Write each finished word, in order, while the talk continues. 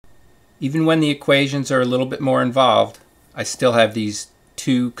Even when the equations are a little bit more involved, I still have these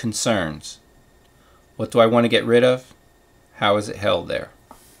two concerns. What do I want to get rid of? How is it held there?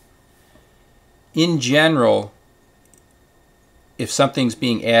 In general, if something's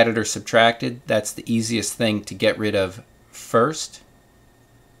being added or subtracted, that's the easiest thing to get rid of first.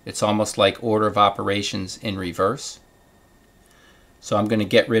 It's almost like order of operations in reverse. So I'm going to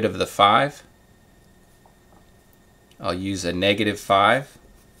get rid of the 5. I'll use a -5.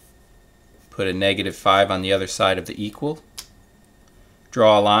 Put a -5 on the other side of the equal.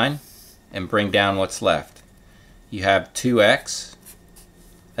 Draw a line and bring down what's left. You have 2x.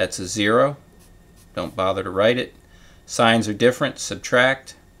 That's a 0. Don't bother to write it. Signs are different.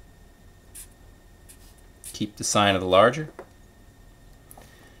 Subtract. Keep the sign of the larger.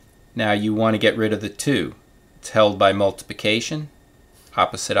 Now you want to get rid of the 2. It's held by multiplication.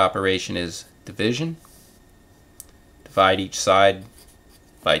 Opposite operation is division. Divide each side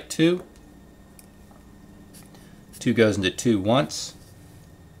by 2. 2 goes into 2 once.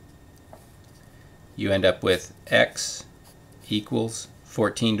 You end up with x equals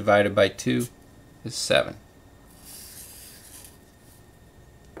 14 divided by 2 is 7.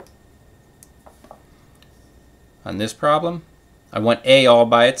 On this problem, I want a all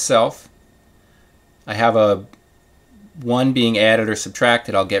by itself. I have a 1 being added or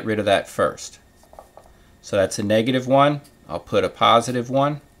subtracted. I'll get rid of that first. So that's a -1. I'll put a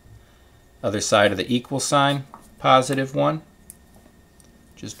 +1. Other side of the equal sign, +1.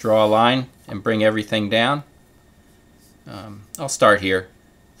 Just draw a line and bring everything down. I'll start here.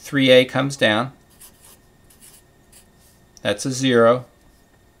 3a comes down. That's a 0.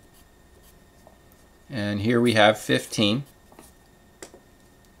 And here we have 15.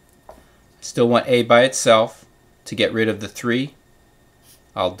 Still want a by itself. To get rid of the 3,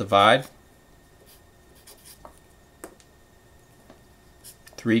 I'll divide.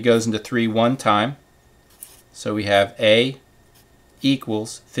 3 goes into 3 one time. So we have a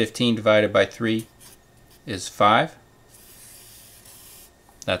equals 15 divided by 3 is 5.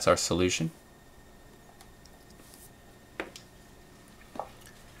 That's our solution.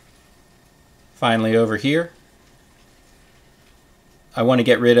 Finally, over here, I want to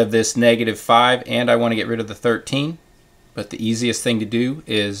get rid of this -5 and I want to get rid of the 13. But the easiest thing to do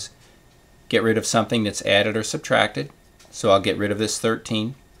is get rid of something that's added or subtracted. So I'll get rid of this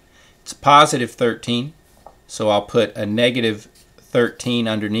 13. It's +13, so I'll put a -13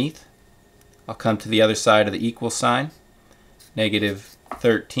 underneath. I'll come to the other side of the equal sign,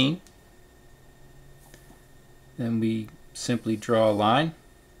 -13. Then we simply draw a line.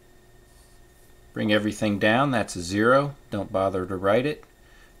 Bring everything down. That's a 0. Don't bother to write it.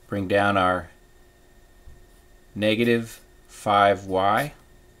 Bring down our -5y,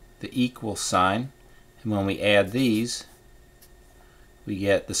 the equal sign. And when we add these, we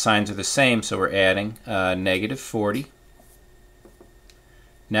get the signs are the same, so we're adding -40.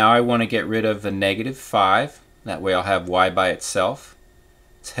 Now I want to get rid of the -5. That way I'll have y by itself.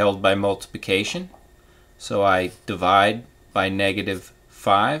 It's held by multiplication. So I divide by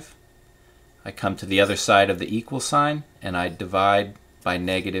 -5. I come to the other side of the equal sign and I divide by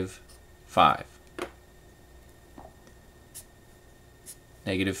 -5.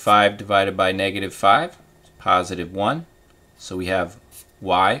 -5 divided by -5 is +1. So we have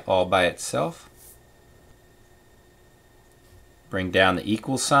y all by itself. Bring down the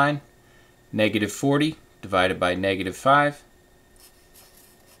equal sign. -40 divided by -5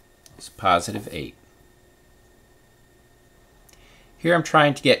 is +8. Here I'm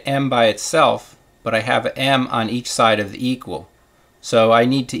trying to get m by itself, but I have an m on each side of the equal. So I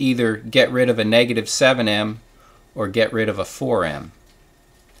need to either get rid of a -7m or get rid of a 4m.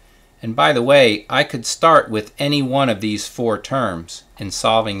 And by the way, I could start with any one of these 4 terms in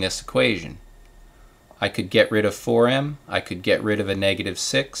solving this equation. I could get rid of 4m, I could get rid of a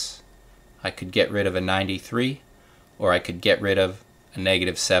 -6, I could get rid of a 93, or I could get rid of a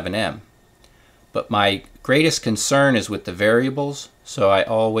 -7m. But my greatest concern is with the variables, so I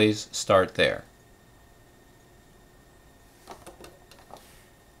always start there.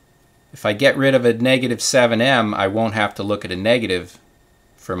 If I get rid of a -7m, I won't have to look at a negative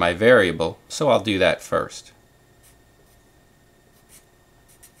for my variable, so I'll do that first.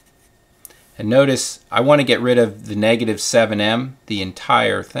 And notice I want to get rid of the -7m, the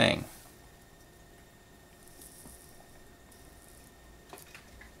entire thing.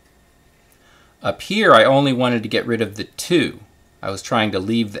 Up here I only wanted to get rid of the 2. I was trying to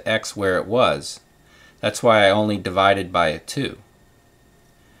leave the x where it was. That's why I only divided by a 2.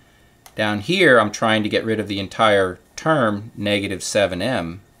 Down here I'm trying to get rid of the entire term,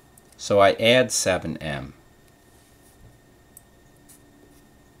 -7m, so I add 7m.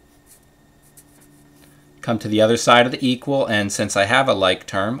 Come to the other side of the equal, and since I have a like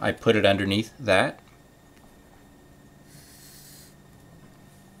term, I put it underneath that.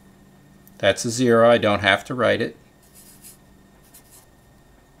 That's a 0. I don't have to write it.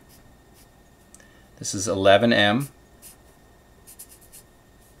 This is 11m.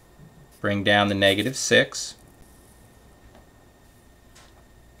 Bring down the negative 6.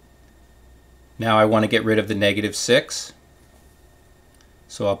 Now I want to get rid of the negative 6.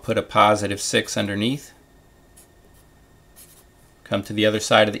 So I'll put a positive 6 underneath. Come to the other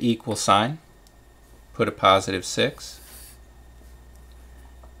side of the equal sign. Put a positive 6.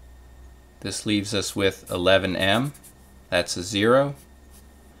 This leaves us with 11m. That's a 0.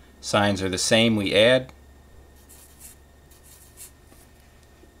 Signs are the same, we add.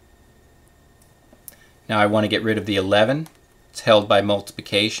 Now I want to get rid of the 11. It's held by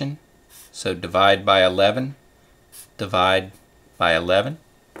multiplication. So divide by 11. Divide by 11.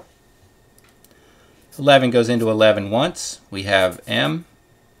 11 goes into 11 once. We have m.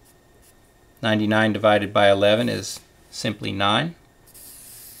 99 divided by 11 is simply 9.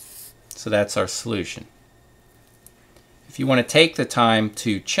 So that's our solution. If you want to take the time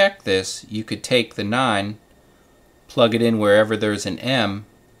to check this, you could take the 9, plug it in wherever there's an m,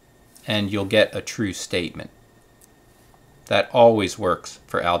 and you'll get a true statement. That always works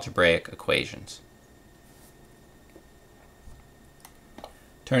for algebraic equations.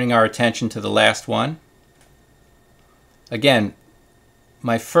 Turning our attention to the last one. Again,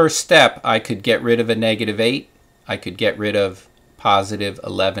 my first step, I could get rid of a negative 8. I could get rid of positive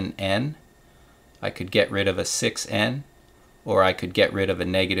 11n. I could get rid of a 6n, or I could get rid of a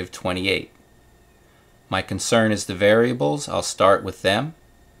negative 28. My concern is the variables. I'll start with them.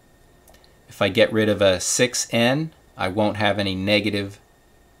 If I get rid of a 6n, I won't have any negative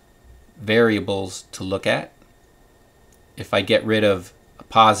variables to look at. If I get rid of a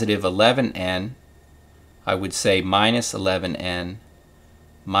positive 11n, I would say minus 11n,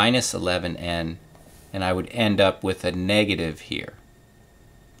 minus 11n, and I would end up with a negative here.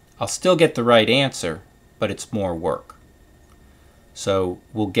 I'll still get the right answer, but it's more work. So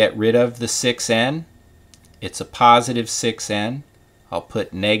we'll get rid of the 6n. It's a positive 6n. I'll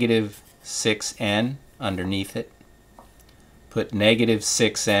put negative 6n underneath it. Put negative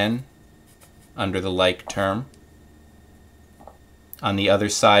 6n under the like term on the other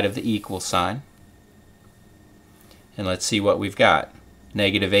side of the equal sign. And let's see what we've got.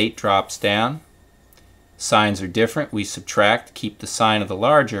 Negative 8 drops down. Signs are different. We subtract, keep the sign of the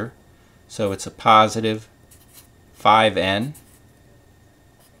larger, so it's a positive 5n.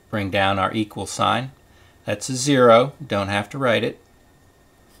 Bring down our equal sign. That's a 0. Don't have to write it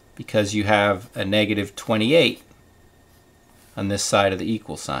because you have a negative 28 on this side of the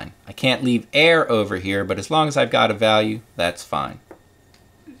equal sign. I can't leave air over here, but as long as I've got a value, that's fine.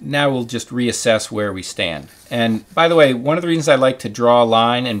 Now we'll just reassess where we stand. And by the way, one of the reasons I like to draw a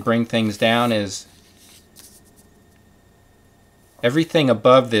line and bring things down is everything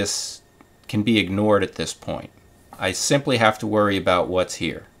above this can be ignored at this point. I simply have to worry about what's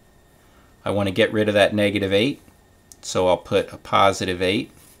here. I want to get rid of that negative 8, so I'll put a positive 8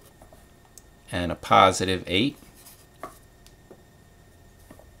 and a positive 8.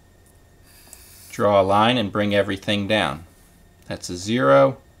 Draw a line and bring everything down. That's a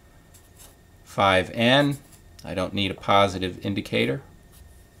 0, 5n. I don't need a positive indicator.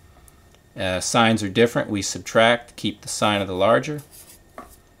 Signs are different. We subtract, keep the sign of the larger.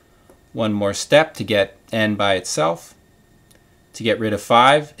 One more step to get n by itself. To get rid of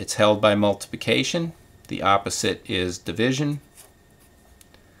 5, it's held by multiplication. The opposite is division.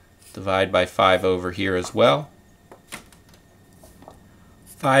 Divide by 5 over here as well.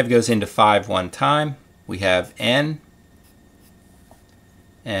 5 goes into 5 one time. We have n,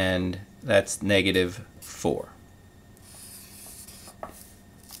 and that's negative 4.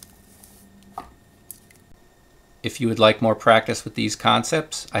 If you would like more practice with these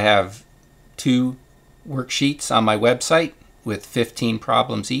concepts, I have 2 worksheets on my website with 15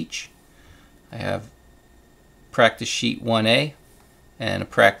 problems each. I have practice sheet 1A and a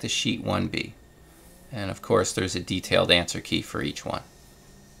practice sheet 1B. And of course, there's a detailed answer key for each one.